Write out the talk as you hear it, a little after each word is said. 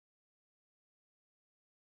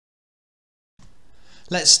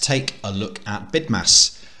Let's take a look at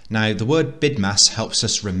BIDMAS. Now, the word BIDMAS helps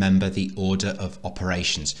us remember the order of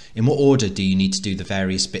operations. In what order do you need to do the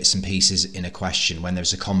various bits and pieces in a question when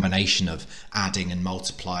there's a combination of adding and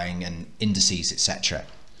multiplying and indices, etc.?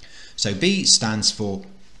 So B stands for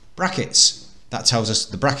brackets. That tells us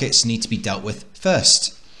the brackets need to be dealt with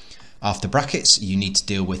first. After brackets, you need to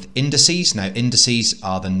deal with indices. Now, indices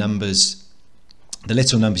are the numbers, the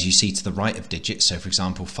little numbers you see to the right of digits. So for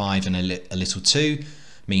example, 5 and a little 2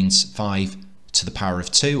 means 5 to the power of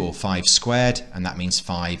 2, or 5 squared, and that means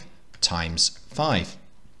 5 times 5.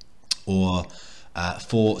 Or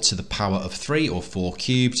 4 to the power of 3, or 4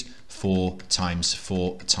 cubed, 4 times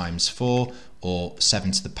 4 times 4, or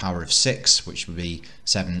 7 to the power of 6, which would be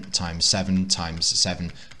 7 times 7 times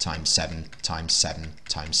 7 times 7 times 7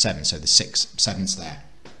 times 7. So the 6 7s there.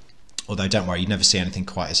 Although don't worry, you never see anything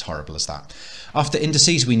quite as horrible as that. After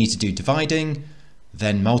indices, we need to do dividing,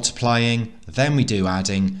 then multiplying, then we do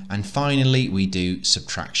adding, and finally we do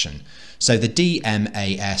subtraction. So the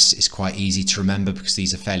DMAS is quite easy to remember because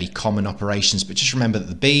these are fairly common operations, but just remember that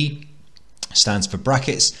the B stands for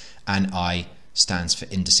brackets and I stands for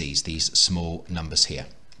indices, these small numbers here.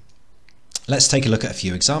 Let's take a look at a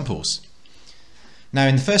few examples. Now,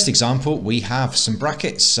 in the first example, we have some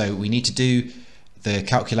brackets, so we need to do the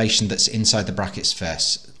calculation that's inside the brackets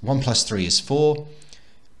first. 1 plus 3 is 4.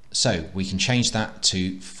 So we can change that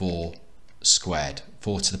to 4 squared,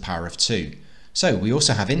 4 to the power of 2. So we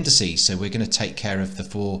also have indices, so we're going to take care of the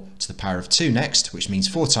 4 to the power of 2 next, which means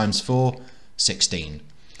 4 times 4, 16.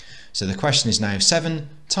 So the question is now 7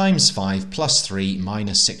 times 5 plus 3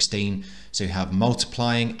 minus 16. So we have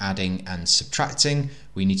multiplying, adding and subtracting.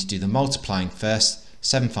 We need to do the multiplying first.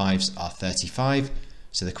 7 5s are 35.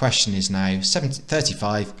 So the question is now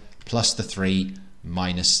 35 plus the 3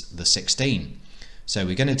 minus the 16. So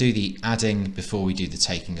we're going to do the adding before we do the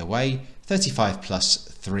taking away. 35 plus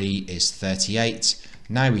 3 is 38.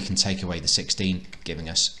 Now we can take away the 16, giving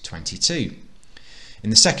us 22. In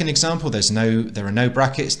the second example, there are no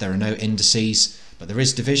brackets, there are no indices, but there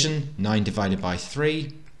is division. 9 divided by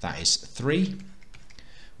 3, that is 3.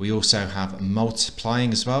 We also have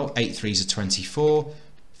multiplying as well. 8 3s are 24,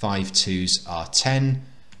 5 2s are 10.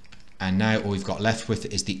 And now all we've got left with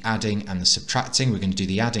is the adding and the subtracting. We're going to do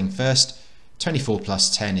the adding first. 24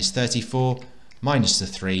 plus 10 is 34, minus the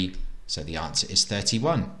 3, so the answer is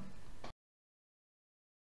 31.